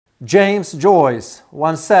James Joyce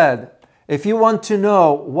once said, "If you want to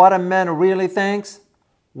know what a man really thinks,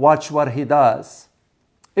 watch what he does."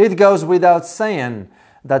 It goes without saying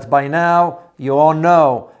that by now you all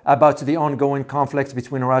know about the ongoing conflict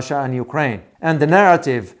between Russia and Ukraine, and the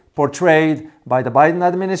narrative portrayed by the Biden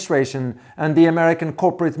administration and the American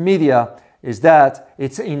corporate media is that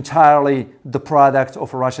it's entirely the product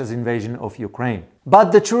of Russia's invasion of Ukraine.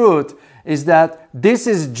 But the truth is that this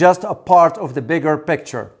is just a part of the bigger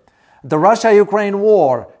picture. The Russia-Ukraine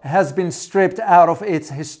war has been stripped out of its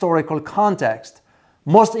historical context.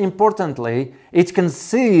 Most importantly, it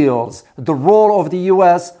conceals the role of the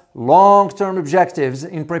U.S. long-term objectives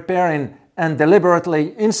in preparing and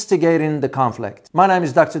deliberately instigating the conflict. My name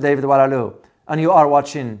is Dr. David Waralu, and you are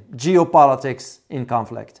watching Geopolitics in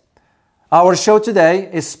Conflict. Our show today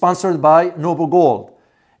is sponsored by Noble Gold.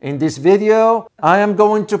 In this video, I am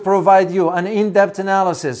going to provide you an in-depth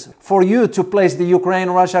analysis for you to place the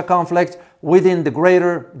Ukraine-Russia conflict within the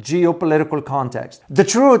greater geopolitical context. The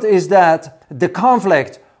truth is that the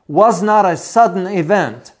conflict was not a sudden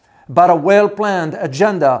event, but a well-planned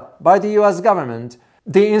agenda by the US government.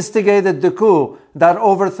 They instigated the coup that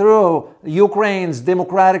overthrew Ukraine's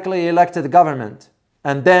democratically elected government,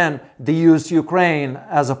 and then they used Ukraine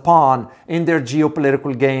as a pawn in their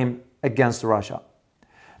geopolitical game against Russia.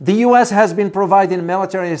 The US has been providing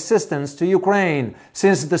military assistance to Ukraine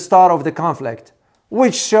since the start of the conflict,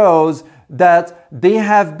 which shows that they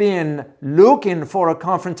have been looking for a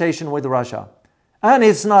confrontation with Russia. And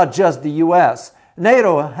it's not just the US.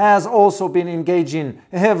 NATO has also been engaging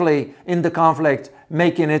heavily in the conflict,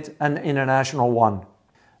 making it an international one.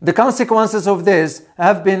 The consequences of this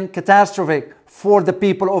have been catastrophic for the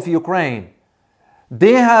people of Ukraine.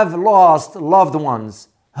 They have lost loved ones,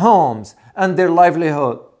 homes, and their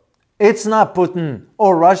livelihood. It's not Putin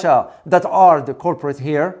or Russia that are the culprit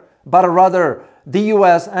here, but rather the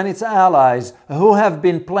US and its allies who have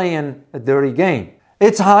been playing a dirty game.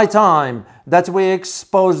 It's high time that we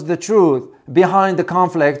expose the truth behind the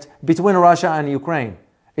conflict between Russia and Ukraine.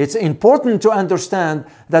 It's important to understand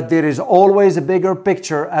that there is always a bigger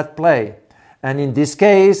picture at play. And in this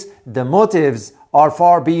case, the motives are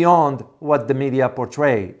far beyond what the media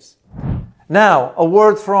portrays. Now, a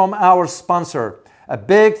word from our sponsor. A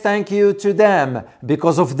big thank you to them.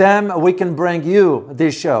 Because of them, we can bring you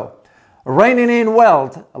this show. Reigning in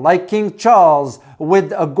wealth like King Charles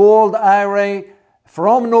with a gold IRA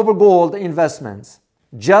from Noble Gold Investments.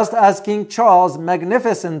 Just as King Charles'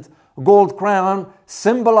 magnificent gold crown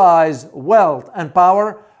symbolizes wealth and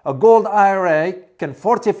power, a gold IRA can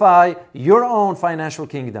fortify your own financial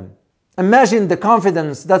kingdom. Imagine the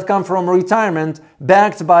confidence that comes from retirement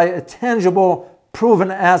backed by a tangible,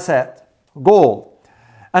 proven asset, gold.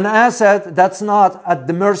 An asset that's not at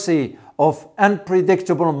the mercy of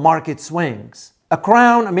unpredictable market swings. A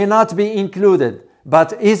crown may not be included,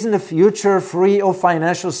 but isn't a future free of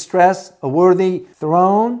financial stress a worthy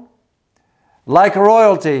throne? Like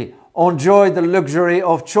royalty, enjoy the luxury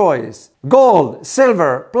of choice. Gold,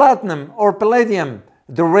 silver, platinum, or palladium,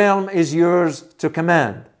 the realm is yours to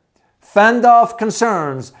command. Fend off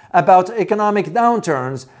concerns about economic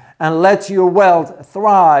downturns and let your wealth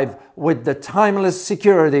thrive with the timeless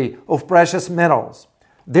security of precious metals.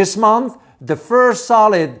 This month, the first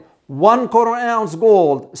solid 1/4 ounce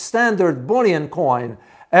gold standard bullion coin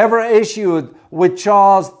ever issued with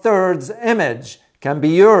Charles III's image can be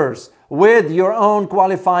yours with your own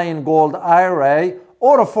qualifying gold IRA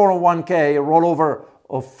or a 401k rollover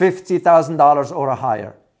of $50,000 or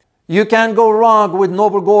higher. You can't go wrong with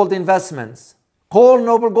Noble Gold Investments. Call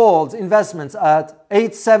Noble Gold Investments at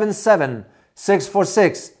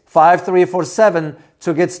 877-646-5347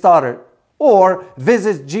 to get started, or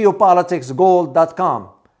visit geopoliticsgold.com.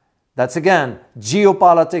 That's again,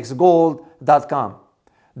 geopoliticsgold.com.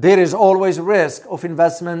 There is always risk of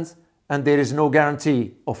investments and there is no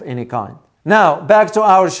guarantee of any kind. Now, back to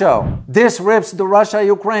our show. This rips the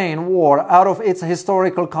Russia-Ukraine war out of its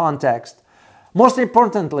historical context. Most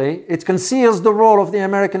importantly, it conceals the role of the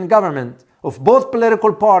American government, of both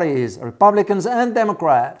political parties, Republicans and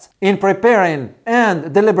Democrats, in preparing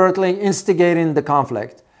and deliberately instigating the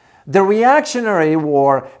conflict. The reactionary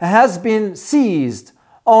war has been seized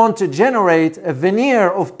on to generate a veneer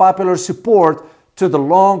of popular support to the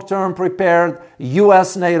long-term prepared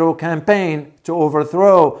US-NATO campaign to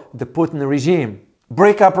overthrow the Putin regime,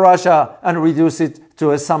 break up Russia, and reduce it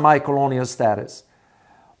to a semi-colonial status.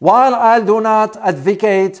 While I do not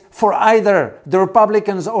advocate for either the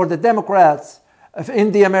Republicans or the Democrats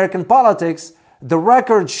in the American politics, the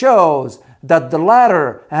record shows that the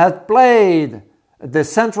latter had played the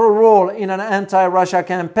central role in an anti-Russia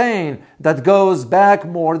campaign that goes back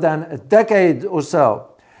more than a decade or so.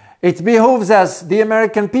 It behooves us, the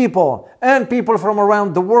American people, and people from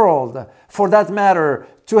around the world, for that matter,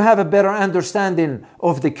 to have a better understanding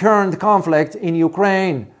of the current conflict in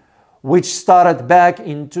Ukraine, which started back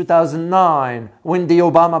in 2009 when the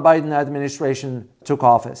Obama-Biden administration took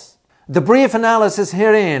office. The brief analysis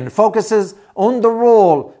herein focuses on the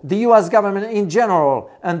role the US government in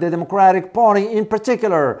general and the Democratic Party in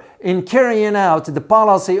particular in carrying out the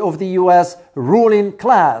policy of the US ruling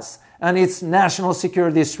class and its national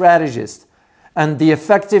security strategist, and the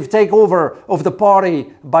effective takeover of the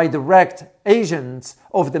party by direct agents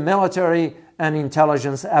of the military and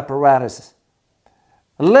intelligence apparatus.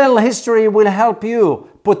 A little history will help you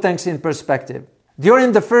put things in perspective.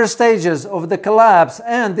 During the first stages of the collapse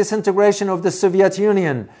and disintegration of the Soviet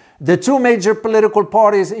Union, the two major political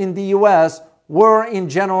parties in the US were in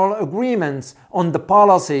general agreements on the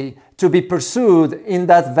policy to be pursued in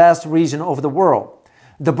that vast region of the world.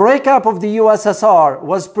 The breakup of the USSR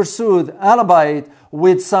was pursued, albeit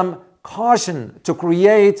with some caution, to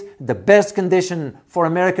create the best condition for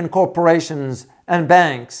American corporations and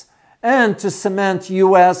banks, and to cement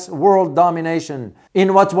US world domination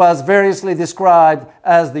in what was variously described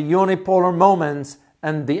as the unipolar moment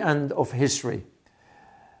and the end of history.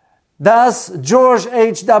 Thus, George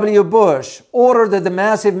H.W. Bush ordered the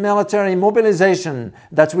massive military mobilization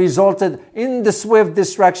that resulted in the swift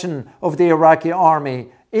destruction of the Iraqi army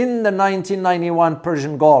in the 1991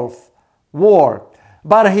 Persian Gulf War.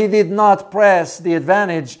 But he did not press the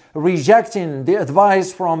advantage, rejecting the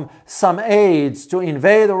advice from some aides to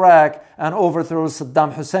invade Iraq and overthrow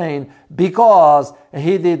Saddam Hussein because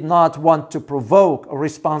he did not want to provoke a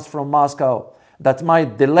response from Moscow that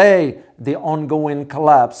might delay the ongoing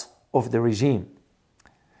collapse of the regime.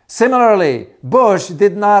 Similarly, Bush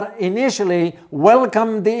did not initially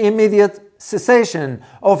welcome the immediate cessation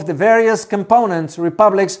of the various component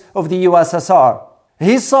republics of the USSR.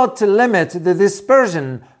 He sought to limit the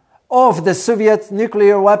dispersion of the Soviet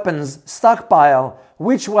nuclear weapons stockpile,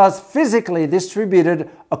 which was physically distributed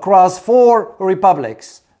across 4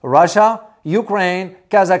 republics: Russia, Ukraine,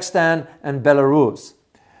 Kazakhstan, and Belarus.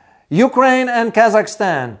 Ukraine and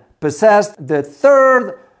Kazakhstan possessed the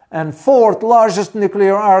 3rd and 4th largest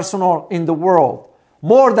nuclear arsenal in the world,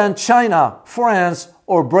 more than China, France,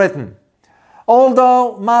 or Britain.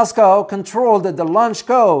 Although Moscow controlled the launch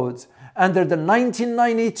codes under the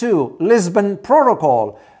 1992 Lisbon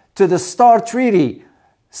Protocol to the START Treaty,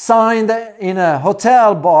 signed in a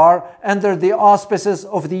hotel bar under the auspices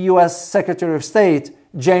of the US Secretary of State,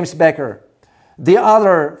 James Baker, the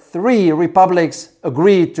other 3 republics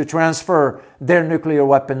agreed to transfer their nuclear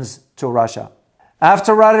weapons to Russia.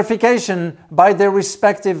 After ratification by their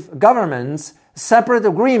respective governments, separate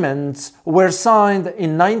agreements were signed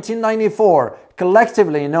in 1994,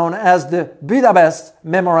 collectively known as the Budapest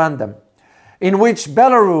Memorandum, in which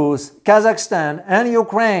Belarus, Kazakhstan, and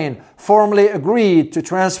Ukraine formally agreed to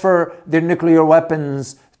transfer their nuclear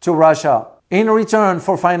weapons to Russia in return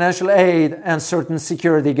for financial aid and certain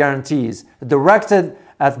security guarantees directed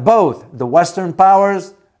at both the Western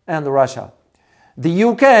powers and Russia. The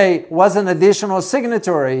UK was an additional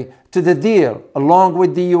signatory to the deal, along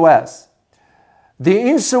with the US. The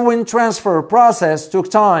ensuing transfer process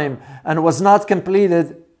took time and was not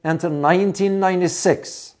completed until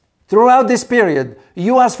 1996. Throughout this period,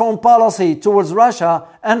 US foreign policy towards Russia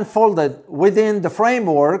unfolded within the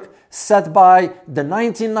framework set by the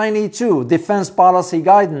 1992 Defense Policy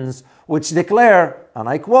Guidance, which declared, and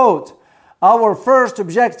I quote, "Our first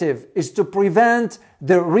objective is to prevent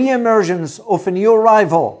the re-emergence of a new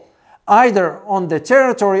rival, either on the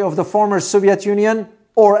territory of the former Soviet Union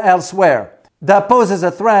or elsewhere, that poses a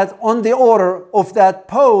threat on the order of that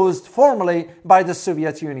posed formally by the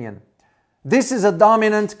Soviet Union. This is a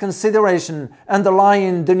dominant consideration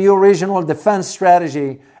underlying the new regional defense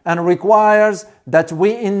strategy and requires that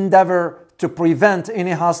we endeavor to prevent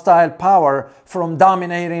any hostile power from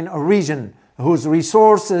dominating a region whose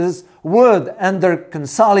resources would, under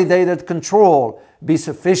consolidated control, be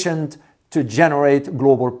sufficient to generate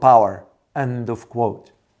global power." End of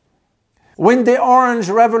quote. When the Orange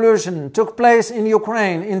Revolution took place in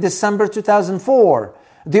Ukraine in December 2004,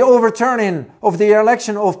 the overturning of the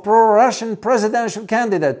election of pro-Russian presidential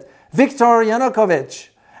candidate Viktor Yanukovych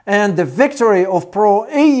and the victory of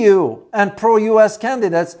pro-EU and pro-US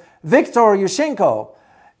candidates Viktor Yushchenko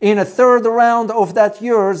in a 3rd round of that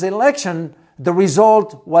year's election, the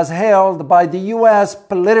result was hailed by the US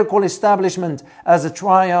political establishment as a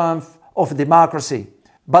triumph of democracy.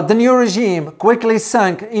 But the new regime quickly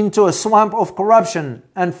sank into a swamp of corruption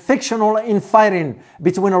and fictional infighting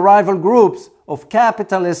between rival groups of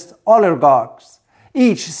capitalist oligarchs,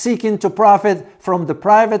 each seeking to profit from the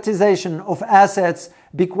privatization of assets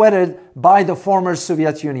bequeathed by the former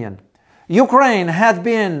Soviet Union. Ukraine had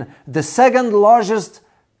been the second largest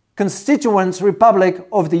constituent republic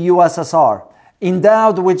of the USSR,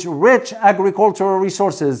 endowed with rich agricultural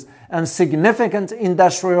resources and significant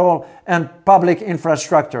industrial and public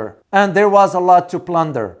infrastructure. And there was a lot to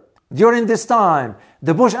plunder. During this time,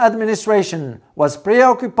 the Bush administration was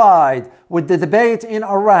preoccupied with the debate in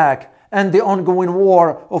Iraq and the ongoing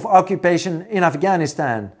war of occupation in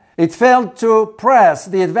Afghanistan. It failed to press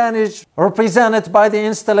the advantage represented by the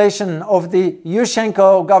installation of the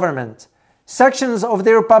Yushchenko government. Sections of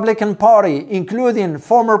the Republican Party, including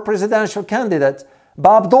former presidential candidate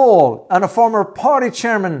Bob Dole and a former party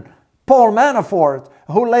chairman Paul Manafort,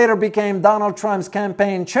 who later became Donald Trump's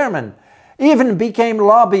campaign chairman, even became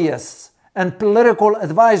lobbyists and political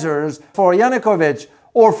advisors for Yanukovych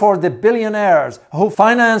or for the billionaires who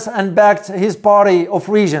financed and backed his party of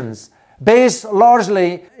regions, based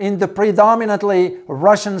largely in the predominantly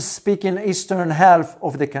Russian-speaking eastern half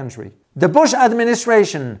of the country. The Bush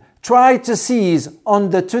administration tried to seize on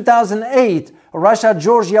the 2008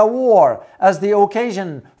 Russia-Georgia war as the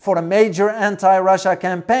occasion for a major anti-Russia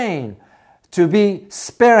campaign to be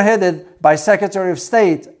spearheaded by Secretary of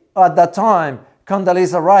State at that time,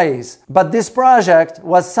 Condoleezza Rice. But this project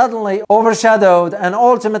was suddenly overshadowed and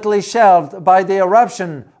ultimately shelved by the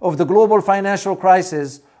eruption of the global financial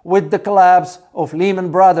crisis with the collapse of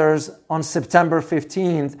Lehman Brothers on September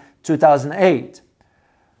 15, 2008.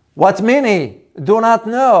 What many do not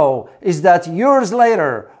know is that years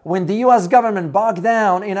later, when the US government bogged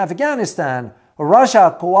down in Afghanistan,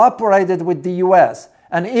 Russia cooperated with the US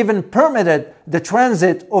and even permitted the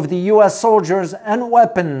transit of the US soldiers and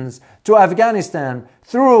weapons to Afghanistan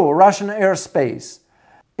through Russian airspace.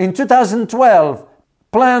 In 2012,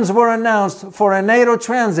 plans were announced for a NATO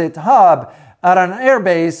transit hub at an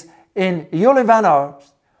airbase in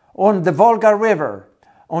Yulivanov on the Volga River.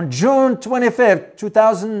 On June 25,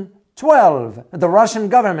 2012, the Russian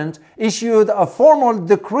government issued a formal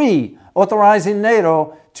decree authorizing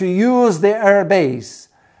NATO to use the airbase,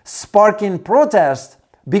 sparking protest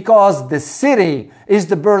because the city is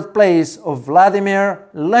the birthplace of Vladimir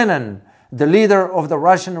Lenin, the leader of the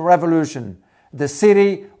Russian Revolution. The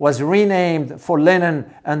city was renamed for Lenin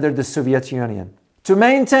under the Soviet Union. To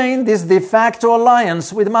maintain this de facto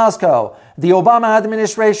alliance with Moscow, the Obama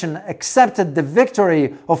administration accepted the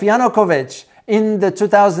victory of Yanukovych in the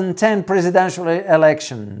 2010 presidential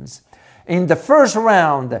elections. In the first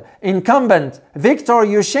round, incumbent Viktor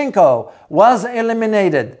Yushchenko was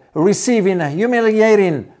eliminated, receiving a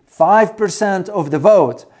humiliating 5% of the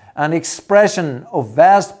vote, an expression of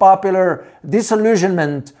vast popular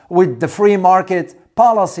disillusionment with the free market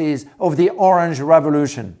policies of the Orange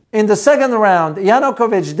Revolution. In the second round,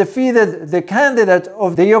 Yanukovych defeated the candidate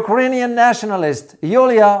of the Ukrainian nationalist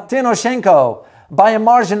Yulia Tymoshenko by a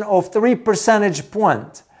margin of 3 percentage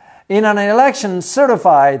points in an election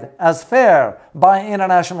certified as fair by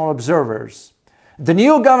international observers. The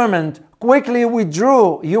new government quickly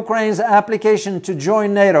withdrew Ukraine's application to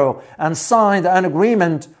join NATO and signed an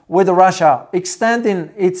agreement with Russia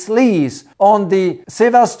extending its lease on the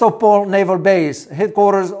Sevastopol naval base,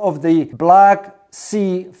 headquarters of the Black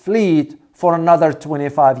Sea Fleet, for another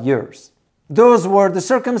 25 years. Those were the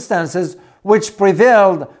circumstances which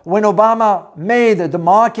prevailed when Obama made the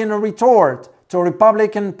mocking retort to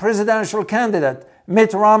Republican presidential candidate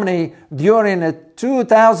Mitt Romney during a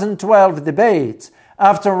 2012 debate,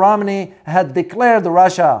 after Romney had declared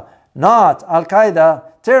Russia, not Al-Qaeda,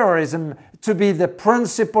 terrorism, to be the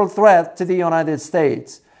principal threat to the United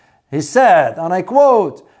States. He said, and I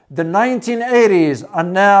quote, "The 1980s are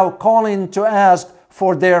now calling to ask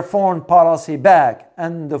for their foreign policy back,"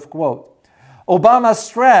 end of quote. Obama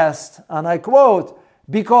stressed, and I quote,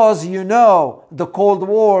 "because you know the Cold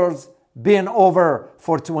War's been over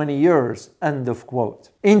for 20 years," end of quote.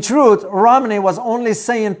 In truth, Romney was only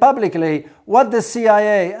saying publicly what the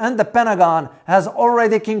CIA and the Pentagon has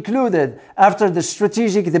already concluded after the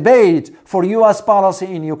strategic debate for US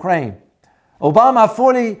policy in Ukraine. Obama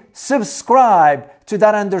fully subscribed to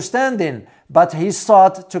that understanding, but he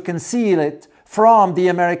sought to conceal it from the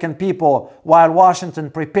American people while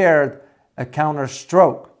Washington prepared a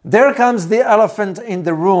counterstroke. There comes the elephant in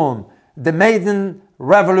the room, the Maidan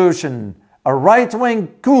Revolution, a right-wing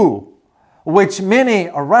coup, which many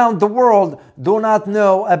around the world do not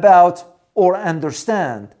know about or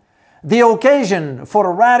understand. The occasion for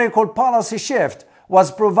a radical policy shift was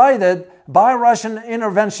provided by Russian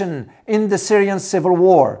intervention in the Syrian civil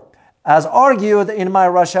war. As argued in my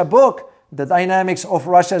Russia book, The Dynamics of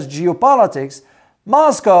Russia's Geopolitics,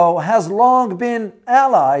 Moscow has long been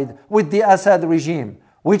allied with the Assad regime,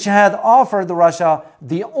 which had offered Russia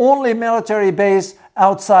the only military base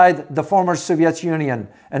outside the former Soviet Union,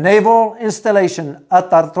 a naval installation at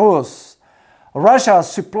Tartus. Russia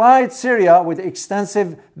supplied Syria with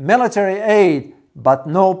extensive military aid, but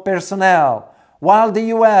no personnel, while the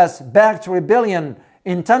US-backed rebellion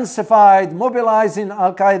intensified mobilizing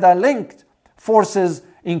al-Qaeda-linked forces,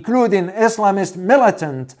 including Islamist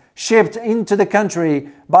militant shipped into the country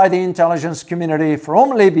by the intelligence community from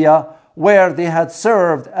Libya, where they had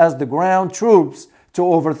served as the ground troops to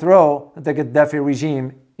overthrow the Gaddafi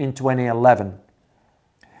regime in 2011.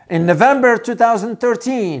 In November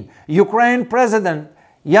 2013, Ukraine President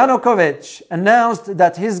Yanukovych announced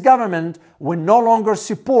that his government would no longer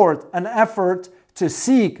support an effort to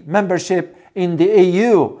seek membership in the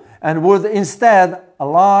EU and would instead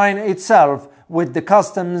align itself with the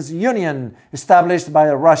customs union established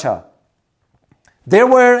by Russia. There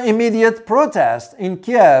were immediate protests in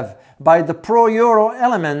Kiev by the pro-Euro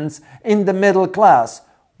elements in the middle class,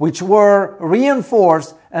 which were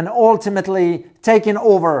reinforced and ultimately taken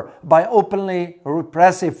over by openly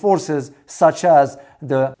repressive forces such as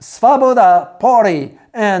the Svoboda Party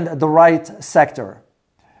and the right sector.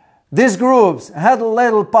 These groups had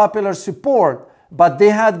little popular support, but they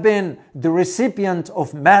had been the recipient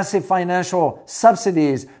of massive financial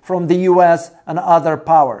subsidies from the US and other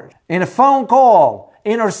powers. In a phone call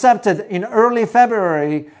intercepted in early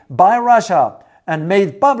February by Russia and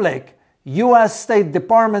made public, US State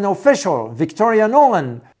Department official Victoria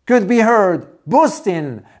Nuland could be heard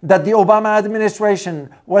boasting that the Obama administration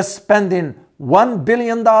was spending $1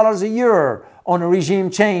 billion a year on regime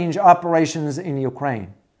change operations in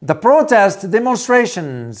Ukraine. The protest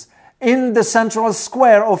demonstrations in the central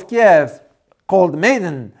square of Kiev, called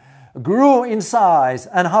Maidan, grew in size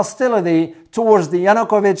and hostility towards the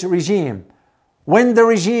Yanukovych regime. When the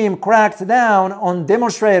regime cracked down on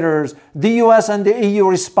demonstrators, the US and the EU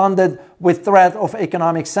responded with threat of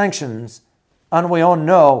economic sanctions, and we all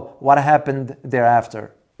know what happened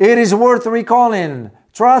thereafter. It is worth recalling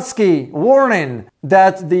Trotsky warning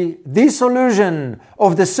that the dissolution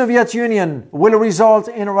of the Soviet Union will result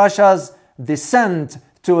in Russia's descent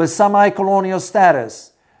to a semi-colonial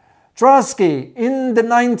status. Trotsky, in the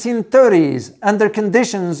 1930s, under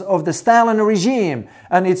conditions of the Stalin regime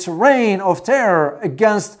and its reign of terror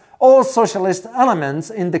against all socialist elements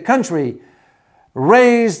in the country,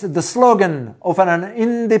 raised the slogan of an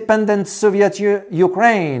independent Soviet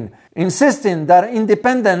Ukraine, insisting that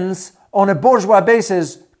independence on a bourgeois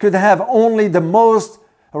basis could have only the most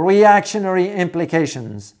reactionary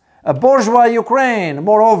implications. A bourgeois Ukraine,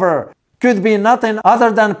 moreover, could be nothing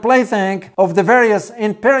other than plaything of the various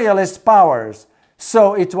imperialist powers.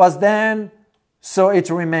 So it was then, so it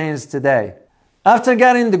remains today. After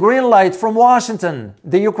getting the green light from Washington,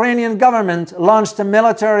 the Ukrainian government launched a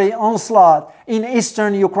military onslaught in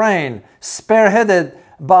eastern Ukraine, spearheaded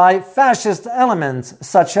by fascist elements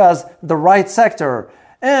such as the Right Sector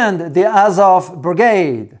and the Azov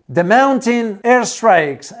Brigade. The mountain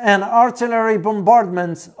airstrikes and artillery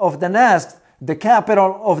bombardments of Donetsk, the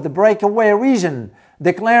capital of the breakaway region,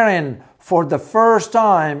 declaring for the first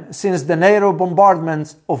time since the NATO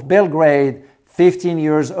bombardments of Belgrade 15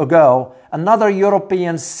 years ago, another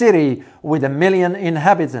European city with 1 million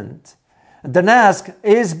inhabitants. Donetsk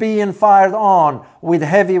is being fired on with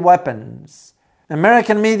heavy weapons.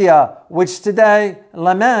 American media, which today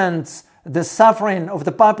laments the suffering of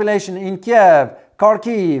the population in Kiev,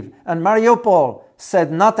 Kharkiv, and Mariupol,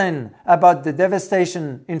 said nothing about the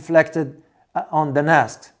devastation inflicted on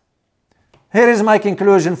Donetsk. Here is my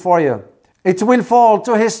conclusion for you. It will fall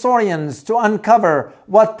to historians to uncover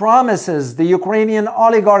what promises the Ukrainian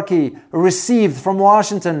oligarchy received from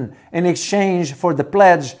Washington in exchange for the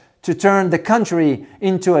pledge to turn the country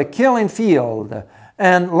into a killing field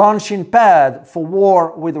and launching pad for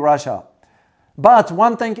war with Russia. But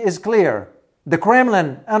one thing is clear. The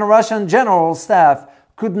Kremlin and Russian general staff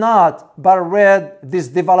could not but read these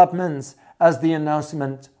developments as the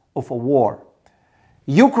announcement of a war.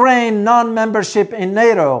 Ukraine non-membership in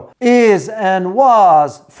NATO is and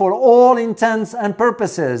was, for all intents and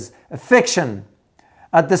purposes, a fiction.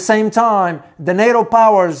 At the same time, the NATO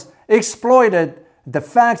powers exploited the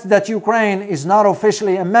fact that Ukraine is not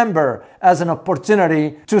officially a member as an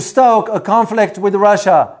opportunity to stoke a conflict with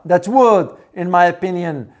Russia that would, in my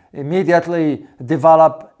opinion, immediately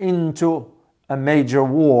develop into a major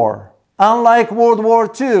war. Unlike World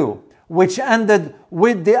War II, which ended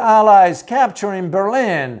with the Allies capturing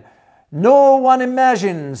Berlin, no one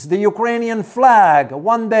imagines the Ukrainian flag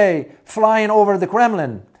one day flying over the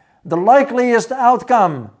Kremlin. The likeliest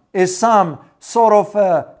outcome is some sort of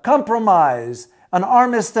a compromise, an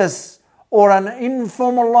armistice, or an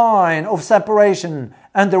informal line of separation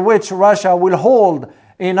under which Russia will hold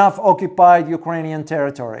enough occupied Ukrainian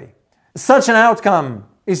territory. Such an outcome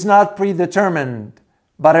is not predetermined,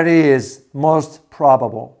 but it is most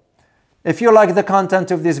probable. If you like the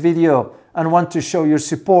content of this video and want to show your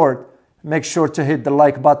support, make sure to hit the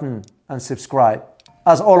like button and subscribe.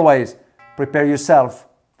 As always, prepare yourself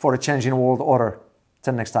for a changing world order.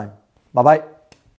 Till next time. Bye-bye.